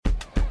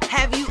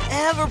Have you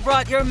ever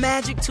brought your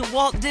magic to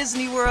Walt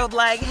Disney World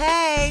like,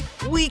 hey,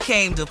 we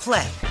came to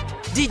play?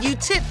 Did you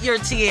tip your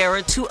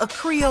tiara to a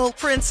Creole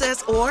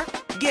princess or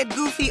get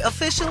goofy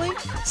officially?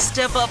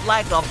 Step up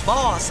like a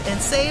boss and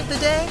save the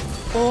day?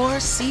 Or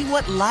see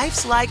what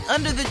life's like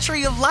under the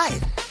tree of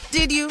life?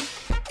 Did you?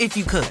 If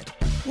you could.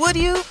 Would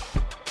you?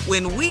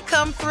 When we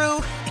come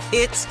through,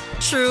 it's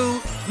true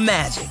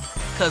magic.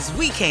 'Cause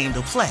we came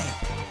to play.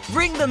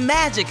 Bring the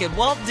magic at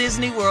Walt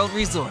Disney World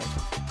Resort.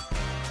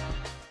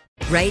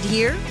 Right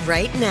here,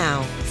 right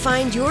now.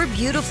 Find your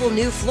beautiful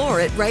new floor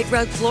at Right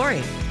Rug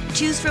Flooring.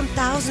 Choose from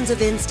thousands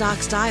of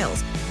in-stock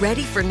styles,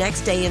 ready for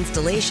next day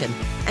installation,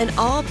 and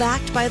all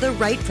backed by the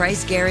right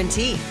price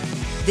guarantee.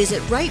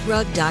 Visit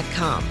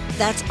rightrug.com.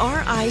 That's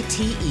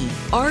RITERUG.com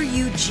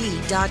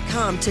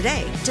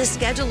today to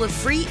schedule a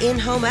free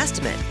in-home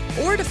estimate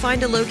or to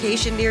find a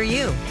location near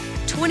you.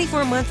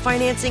 24-month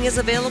financing is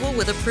available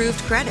with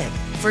approved credit.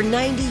 For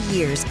 90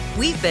 years,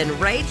 we've been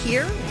right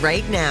here,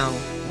 right now.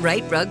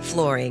 Right Rug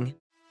Flooring.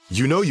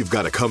 You know you've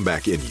got a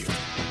comeback in you.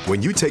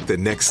 When you take the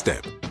next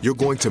step, you're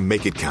going to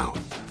make it count.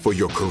 For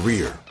your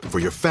career, for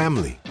your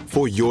family,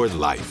 for your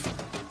life.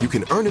 You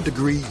can earn a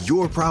degree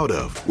you're proud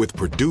of with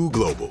Purdue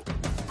Global.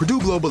 Purdue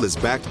Global is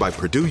backed by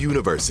Purdue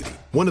University,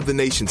 one of the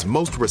nation's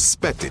most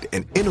respected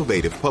and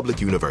innovative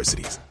public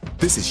universities.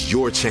 This is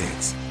your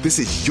chance. This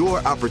is your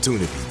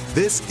opportunity.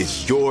 This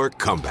is your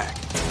comeback.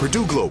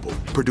 Purdue Global,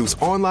 Purdue's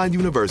online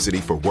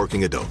university for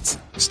working adults.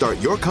 Start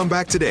your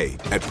comeback today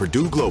at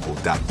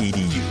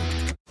purdueglobal.edu.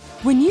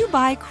 When you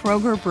buy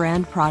Kroger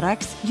brand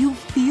products, you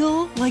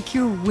feel like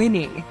you're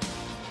winning.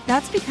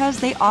 That's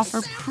because they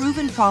offer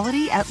proven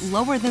quality at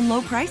lower than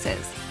low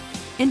prices.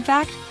 In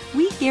fact,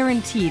 we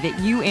guarantee that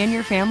you and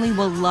your family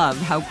will love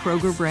how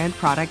Kroger brand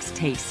products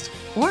taste,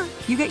 or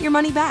you get your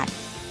money back.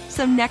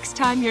 So next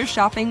time you're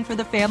shopping for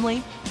the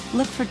family,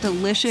 look for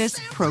delicious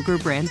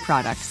Kroger brand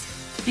products,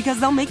 because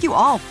they'll make you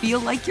all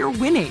feel like you're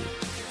winning.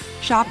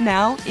 Shop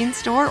now,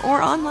 in-store,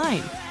 or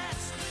online.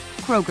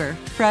 Kroger,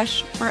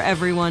 fresh for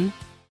everyone.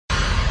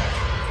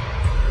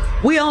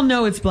 We all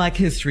know it's Black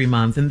History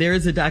Month, and there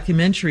is a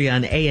documentary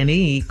on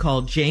A&E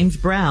called James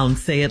Brown,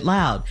 Say It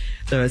Loud.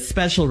 The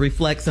special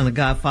reflects on the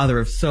Godfather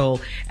of Soul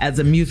as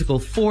a musical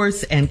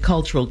force and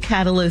cultural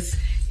catalyst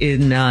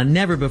in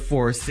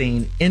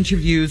never-before-seen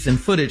interviews and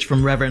footage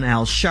from Reverend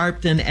Al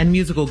Sharpton and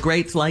musical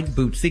greats like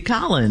Bootsy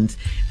Collins.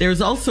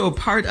 There's also a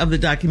part of the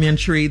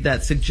documentary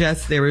that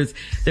suggests there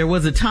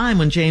was a time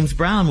when James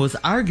Brown was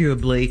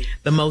arguably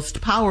the most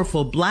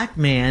powerful black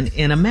man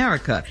in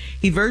America.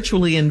 He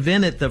virtually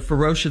invented the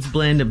ferocious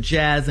blend of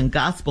jazz and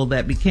gospel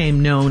that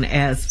became known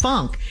as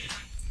funk.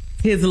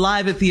 His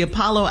Live at the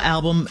Apollo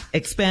album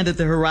expanded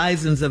the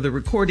horizons of the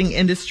recording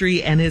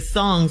industry, and his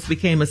songs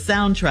became a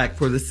soundtrack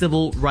for the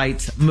civil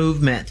rights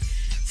movement.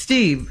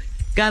 Steve,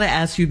 gotta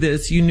ask you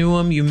this. You knew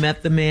him, you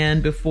met the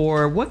man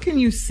before. What can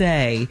you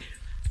say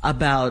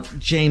about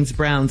James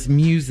Brown's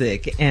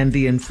music and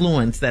the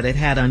influence that it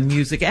had on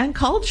music and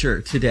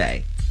culture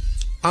today?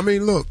 I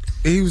mean, look,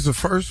 he was the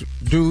first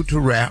dude to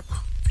rap.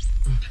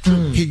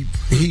 He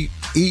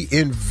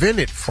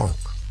invented funk.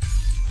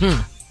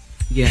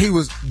 Yeah. He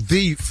was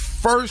the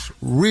first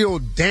real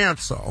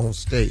dancer on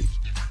stage.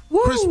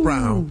 Woo. Chris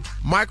Brown,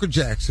 Michael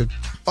Jackson,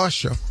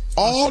 Usher,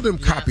 all of them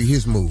copy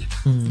his moves.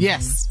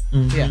 Yes.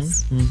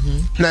 Yes.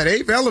 Now,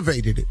 they've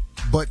elevated it,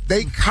 but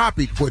they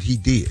copied what he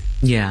did.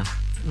 Yeah.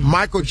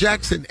 Michael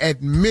Jackson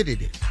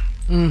admitted it.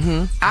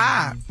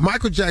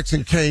 Michael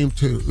Jackson came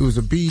to, it was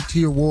a BET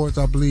Awards,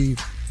 I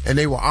believe, and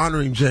they were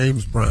honoring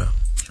James Brown.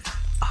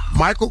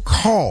 Michael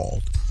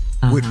called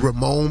with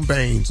Ramon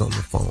Baines on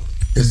the phone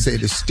and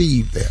said, "Is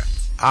Steve there?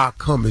 I'll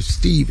come if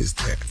Steve is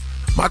there."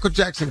 Michael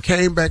Jackson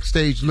came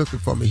backstage looking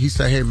for me. He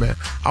said, "Hey, man,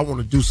 I want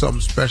to do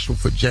something special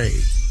for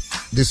James.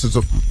 This is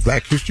a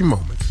Black History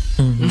moment."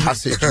 I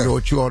said, "You know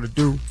what you ought to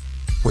do?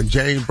 When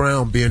James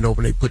Brown bend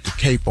over and they put the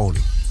cape on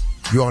him,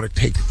 you ought to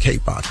take the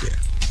cape out there."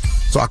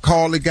 So I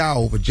called the guy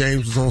over.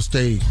 James was on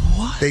stage.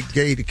 What? They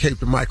gave the cape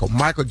to Michael.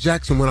 Michael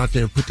Jackson went out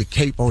there and put the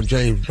cape on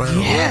James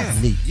Brown. Yeah,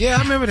 yeah,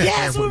 I remember that.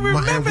 Yes, we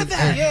remember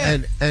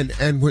that.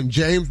 And when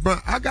James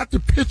Brown, I got the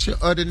picture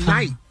of the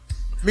night.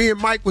 Me and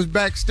Mike was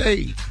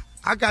backstage.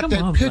 I got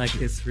that picture. Black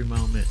History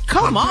moment.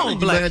 Come on,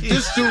 Black History.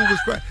 This dude was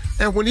great.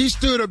 And when he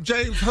stood up,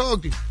 James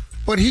hugged him.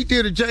 But he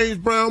did a James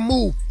Brown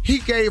move. He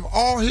gave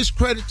all his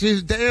credit to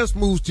his dance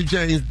moves to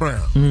James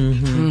Brown.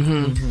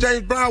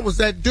 James Brown was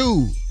that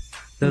dude.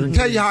 Doesn't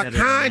tell you how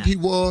kind he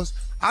was.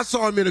 I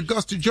saw him in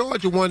Augusta,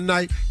 Georgia one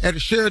night at a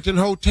Sheraton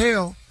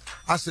Hotel.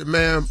 I said,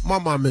 "Man, my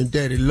mom and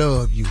daddy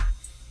love you."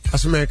 I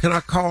said, "Man, can I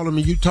call him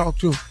and you talk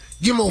to him?"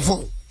 "Give him a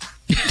phone."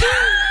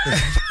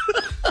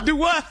 Do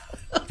what?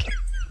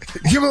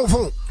 Give him a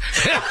phone.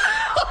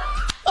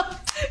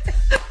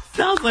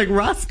 Sounds like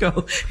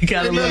Roscoe. He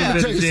got a little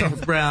bit of James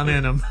Brown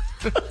in him.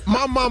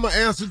 My mama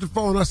answered the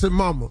phone. I said,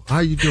 "Mama, how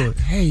you doing?"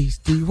 "Hey,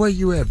 Steve, where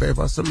you at, babe?"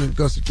 I said, "I'm in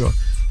Augusta, Georgia."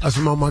 I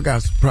said, "Mama, I got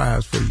a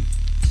surprise for you."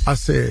 I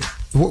said,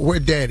 where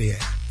Daddy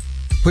at?"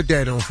 "Put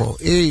Daddy on the phone."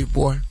 "Hey,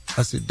 boy."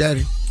 I said,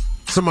 "Daddy,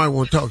 somebody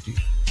want to talk to you."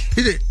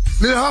 He said,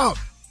 "Little Hop."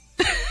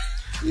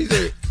 He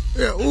said,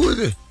 Yeah, who is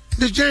it?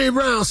 This James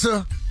Brown,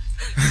 sir.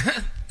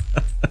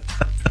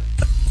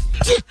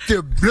 Get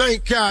the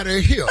blank out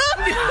of here.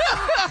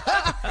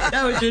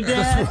 That was your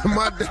dad? That's what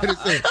my daddy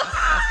said.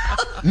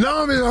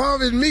 No, Miss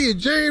Harvey, me and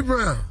James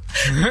Brown.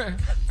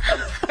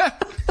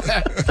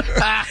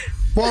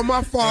 Boy,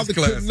 my father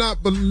could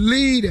not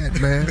believe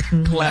that,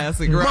 man.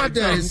 Classic, right? My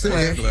daddy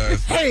said,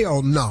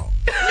 hell no.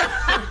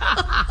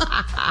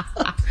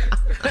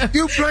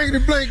 You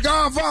blank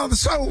Godfather of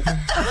Soul.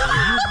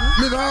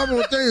 Miss Harvey,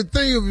 one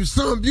thing of your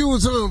son, you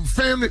was some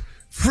family,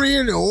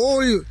 friend, or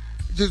all you,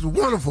 just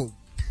wonderful.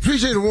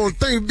 Appreciate it, one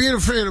thing being a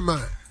friend of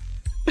mine.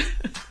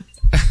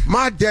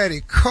 My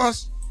daddy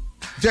cussed.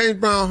 James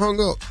Brown hung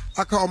up.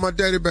 I called my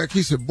daddy back.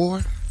 He said,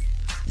 boy,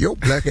 your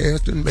black ass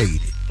done made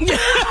it.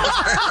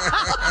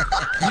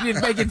 You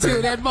didn't make it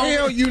to that moment?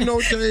 Hell, you know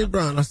James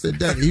Brown. I said,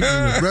 Daddy, he was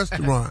in the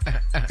restaurant,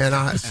 and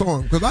I saw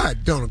him, because I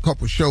had done a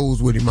couple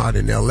shows with him out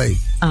in L.A.,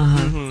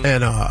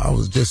 and I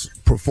was just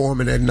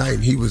performing that night,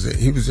 and he was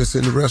just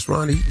in the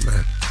restaurant eating,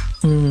 man.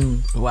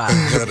 Wow.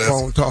 On the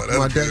phone talking to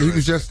my daddy. He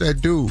was just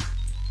that dude.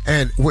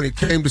 And when it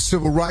came to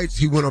civil rights,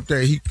 he went up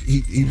there. He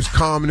was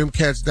calming them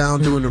cats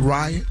down during the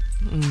riot.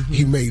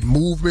 He made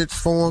movements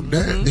for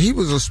them. He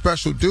was a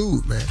special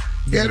dude, man.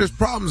 He had his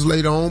problems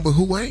later on, but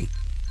who ain't?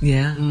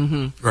 Yeah.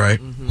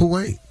 Right. Who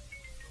ain't?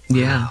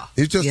 Yeah.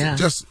 It's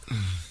just,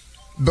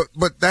 but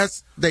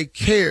they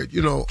cared,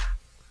 you know.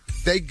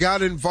 They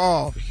got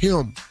involved.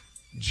 Him,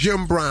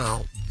 Jim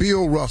Brown,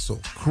 Bill Russell,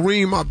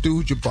 Kareem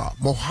Abdul-Jabbar,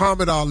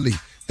 Muhammad Ali.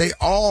 They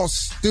all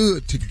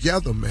stood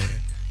together, man,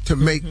 to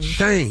make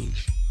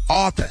change.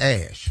 Arthur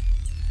Ashe.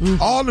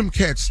 All them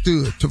cats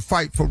stood to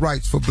fight for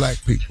rights for black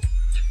people.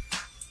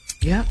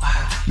 Yeah.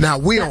 Now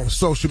we on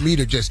social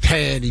media just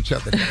tearing each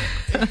other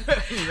down.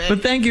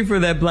 But thank you for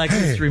that Black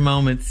History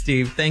moment,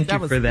 Steve. Thank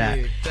you for that.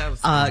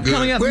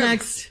 Coming up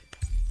next,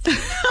 it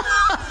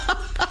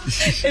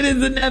is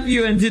the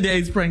nephew and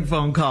today's prank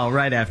phone call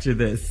right after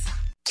this.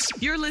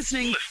 You're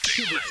listening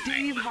to the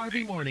Steve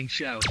Harvey Morning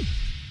Show.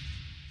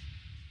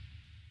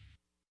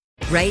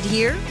 Right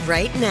here,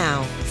 right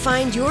now.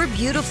 Find your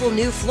beautiful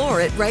new floor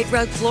at Right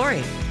Rug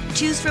Flooring.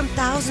 Choose from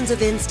thousands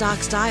of in-stock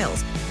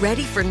styles,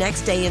 ready for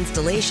next day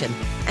installation,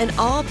 and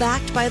all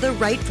backed by the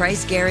right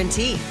price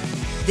guarantee.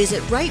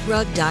 Visit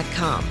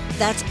rightrug.com.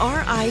 That's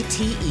RITERUG.com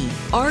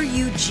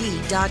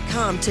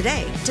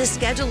today to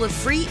schedule a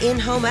free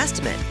in-home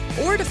estimate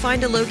or to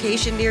find a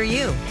location near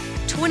you.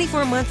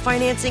 24-month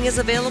financing is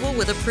available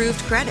with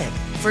approved credit.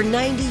 For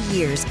 90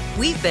 years,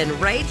 we've been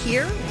right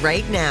here,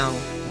 right now.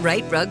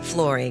 Right Rug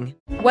Flooring.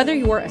 Whether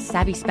you're a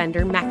savvy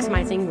spender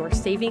maximizing your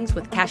savings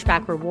with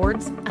cashback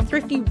rewards, a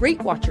thrifty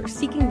rate watcher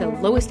seeking the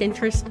lowest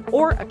interest,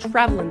 or a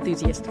travel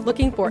enthusiast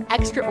looking for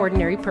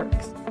extraordinary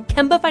perks,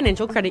 Kemba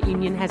Financial Credit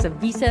Union has a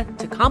visa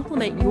to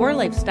complement your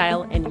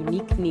lifestyle and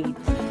unique needs.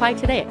 Apply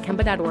today at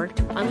Kemba.org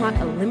to unlock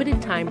a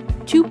limited time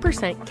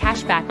 2%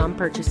 cash back on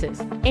purchases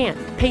and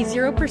pay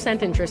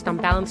 0% interest on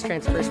balance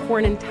transfers for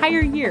an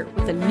entire year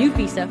with a new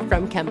visa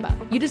from Kemba.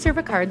 You deserve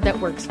a card that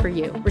works for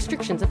you.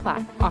 Restrictions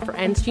apply. Offer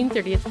ends June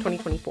 30th,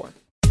 2024.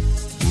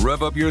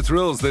 Rev up your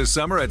thrills this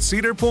summer at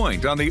Cedar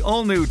Point on the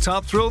all-new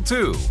Top Thrill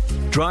 2.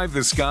 Drive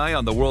the sky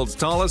on the world's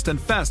tallest and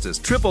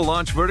fastest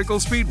triple-launch vertical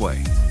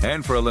speedway.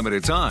 And for a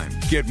limited time,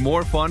 get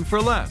more fun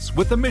for less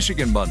with the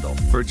Michigan Bundle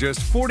for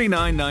just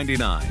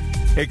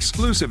 $49.99.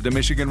 Exclusive to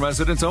Michigan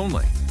residents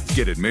only.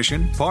 Get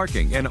admission,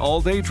 parking, and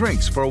all-day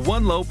drinks for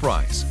one low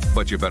price.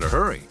 But you better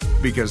hurry,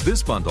 because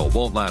this bundle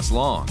won't last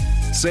long.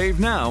 Save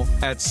now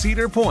at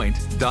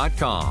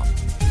cedarpoint.com.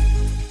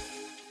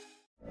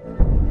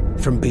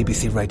 From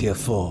BBC Radio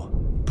 4,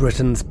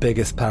 Britain's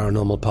biggest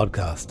paranormal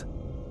podcast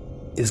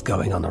is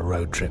going on a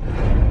road trip.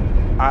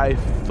 I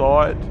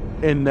thought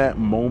in that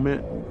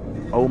moment,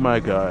 oh my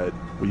God,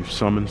 we've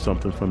summoned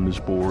something from this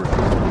board.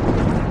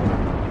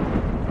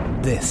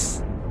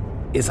 This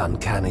is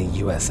Uncanny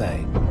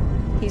USA.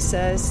 He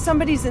says,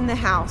 somebody's in the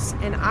house,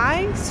 and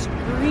I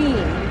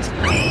screamed.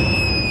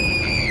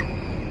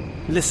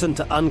 Listen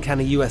to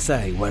Uncanny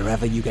USA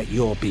wherever you get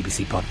your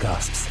BBC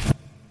podcasts,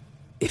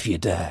 if you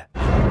dare.